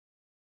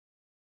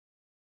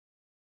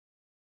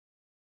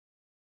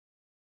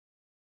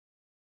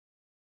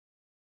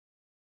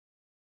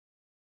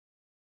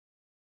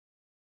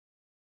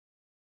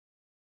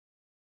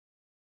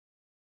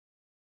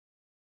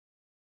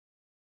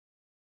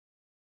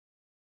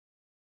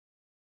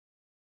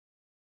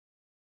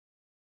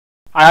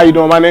Hi, how you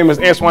doing? My name is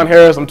Antoine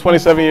Harris. I'm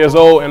 27 years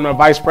old and I'm the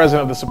Vice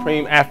President of the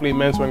Supreme Athlete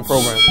Mentoring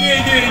Program.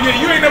 Yeah.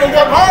 You ain't never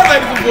worked hard like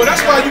this before.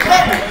 That's why you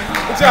coming.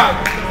 Good job.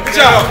 Good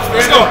job.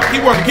 Let's go.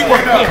 Keep working. Keep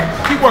working. Come on.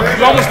 Keep working.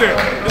 You're almost there.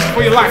 This is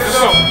for your life. Let's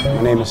go.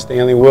 My name is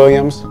Stanley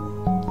Williams.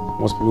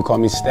 Most people call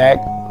me Stack.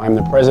 I'm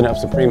the President of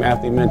Supreme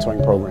Athlete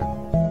Mentoring Program.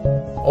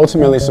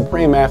 Ultimately,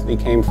 Supreme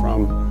Athlete came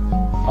from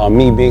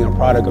me being a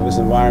product of this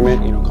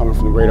environment, coming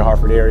from the greater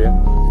Hartford area.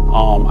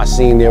 I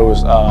seen there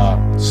was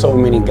so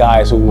many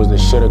guys who was the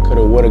shoulda,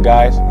 coulda, woulda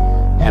guys,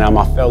 and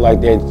I felt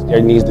like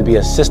there needs to be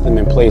a system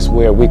in place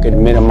where we could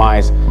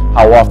minimize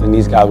how often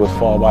these guys would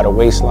fall by the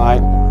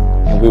waistline,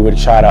 and we would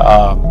try to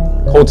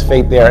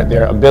cultivate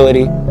their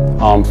ability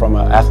from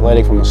an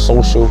athletic, from a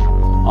social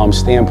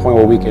standpoint,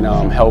 where we can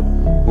help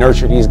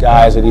nurture these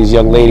guys or these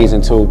young ladies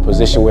into a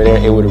position where they're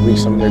able to reach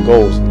some of their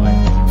goals in life.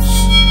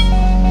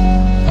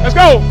 Let's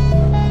go!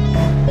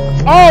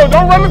 Oh,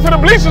 don't run into the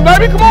bleachers,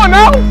 baby. Come on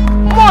now.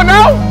 Come on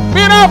now.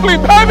 Be an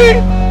athlete, baby.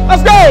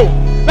 Let's go.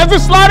 Let's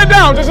just slide it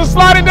down. Just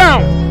slide it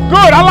down.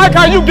 Good. I like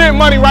how you get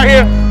money right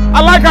here.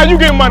 I like how you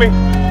get money.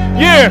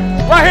 Yeah,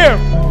 right here.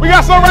 We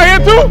got some right here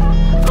too.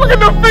 Look at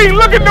the feet.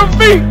 Look at the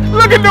feet.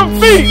 Look at the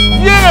feet.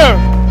 Yeah.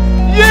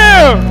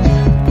 Yeah.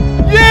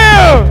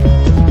 Yeah.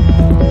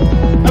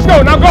 Let's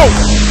go. Now go.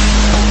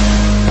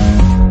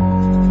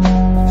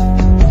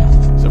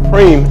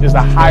 Supreme is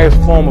the highest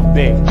form of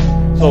being.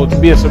 So to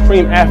be a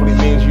supreme athlete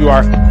means you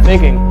are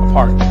thinking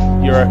apart,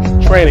 you're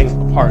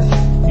training apart,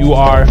 you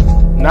are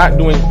not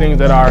doing things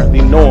that are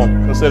the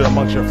norm considered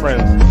amongst your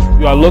friends.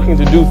 You are looking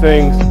to do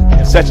things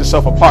and set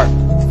yourself apart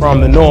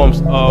from the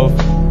norms of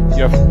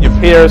your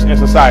peers in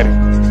society.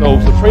 So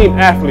supreme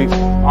athletes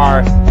are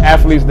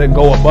athletes that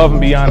go above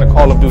and beyond the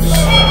call of duty.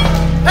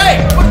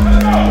 Hey!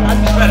 I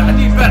need better, I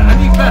need better, I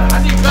need better, I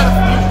need better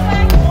from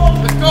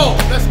you. Let's go,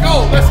 let's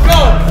go, let's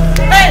go.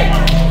 Hey!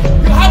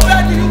 How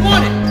bad do you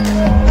want it?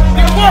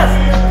 Let's go!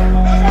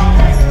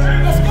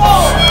 Let's go!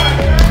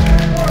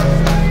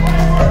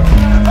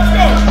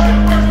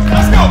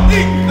 Let's go!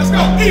 Eat! Let's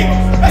go! Eat!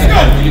 Let's go!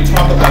 When you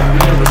talk about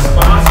being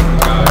responsible,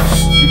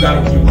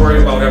 guys, you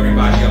worry about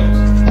everybody else.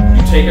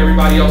 You take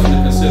everybody else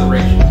into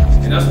consideration.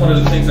 And that's one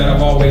of the things that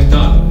I've always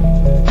done.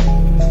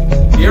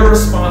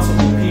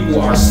 Irresponsible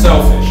people are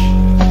selfish.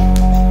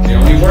 They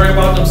only worry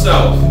about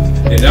themselves.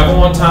 They're never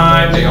on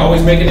time. They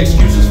always making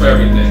excuses for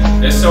everything.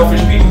 They're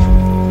selfish people.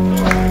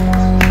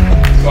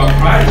 So I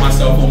pride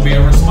myself on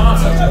being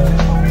responsible.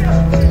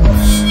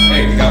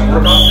 Hey, we got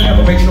work out there,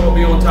 but make sure I'll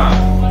be on time.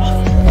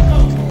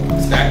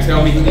 Stack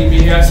tell me you need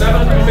me here at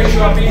 7, I'm gonna make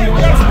sure I'll be here on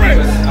time.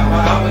 That's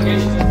my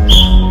obligation.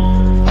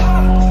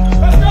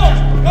 Let's go!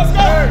 Let's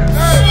go!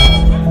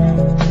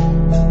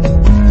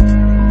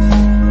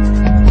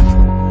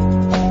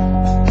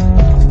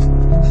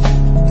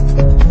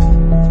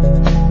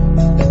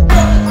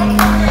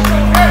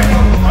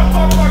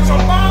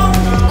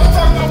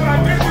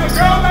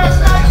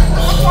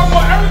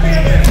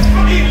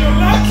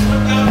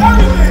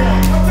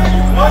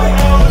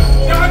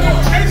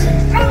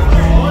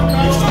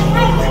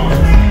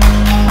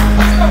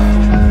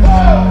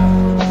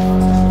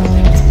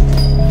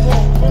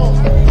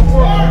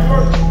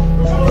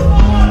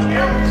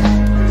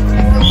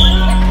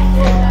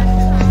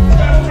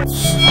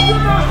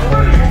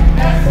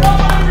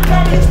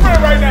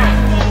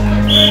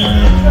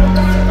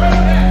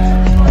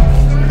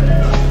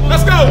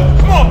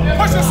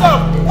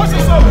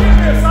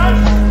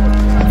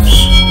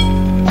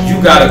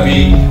 You gotta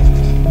be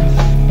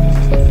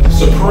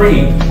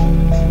supreme,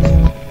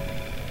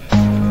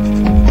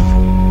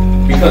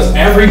 because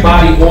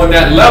everybody on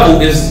that level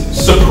is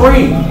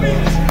supreme.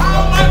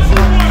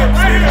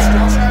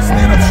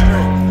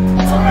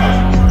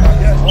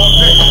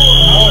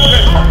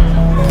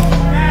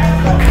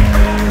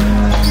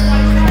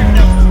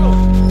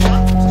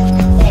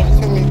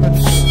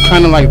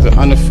 Kind of like the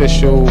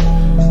unofficial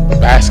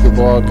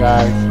basketball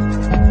guy.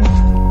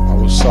 I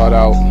was sought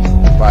out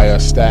by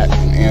Stack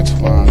and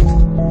Antoine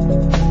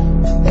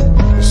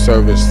to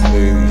service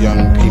the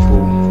young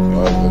people,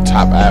 the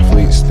top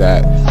athletes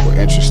that were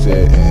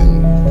interested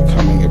in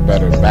becoming a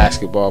better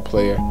basketball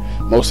player.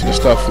 Most of the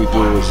stuff we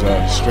do is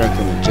strength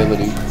and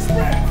agility,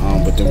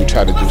 but then we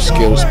try to do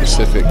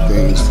skill-specific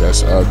things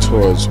that's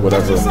towards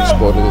whatever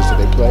sport it is that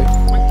they play.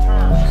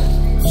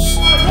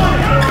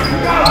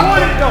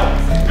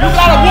 You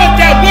gotta want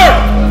that work.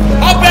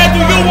 How bad do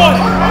you want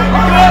it?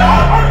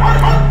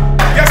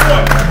 Guess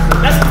what?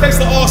 That's what tastes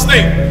of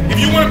All-State. If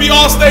you want to be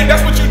All-State,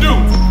 that's what you do.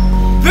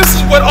 This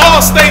is what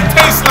All-State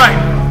tastes like.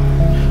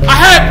 I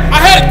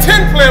had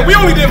 10 planned. We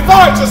only did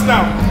 5 just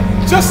now.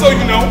 Just so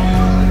you know.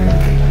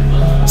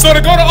 So to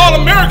go to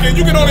All-American,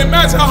 you can only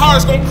imagine how hard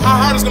it's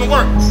gonna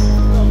work.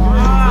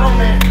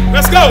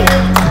 Let's go.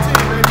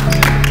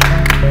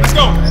 Let's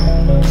go.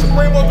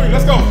 Supreme on 3.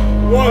 Let's go.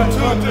 1, 2,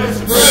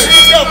 3.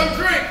 Let's go.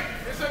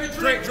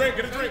 Drink,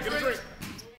 get a drink.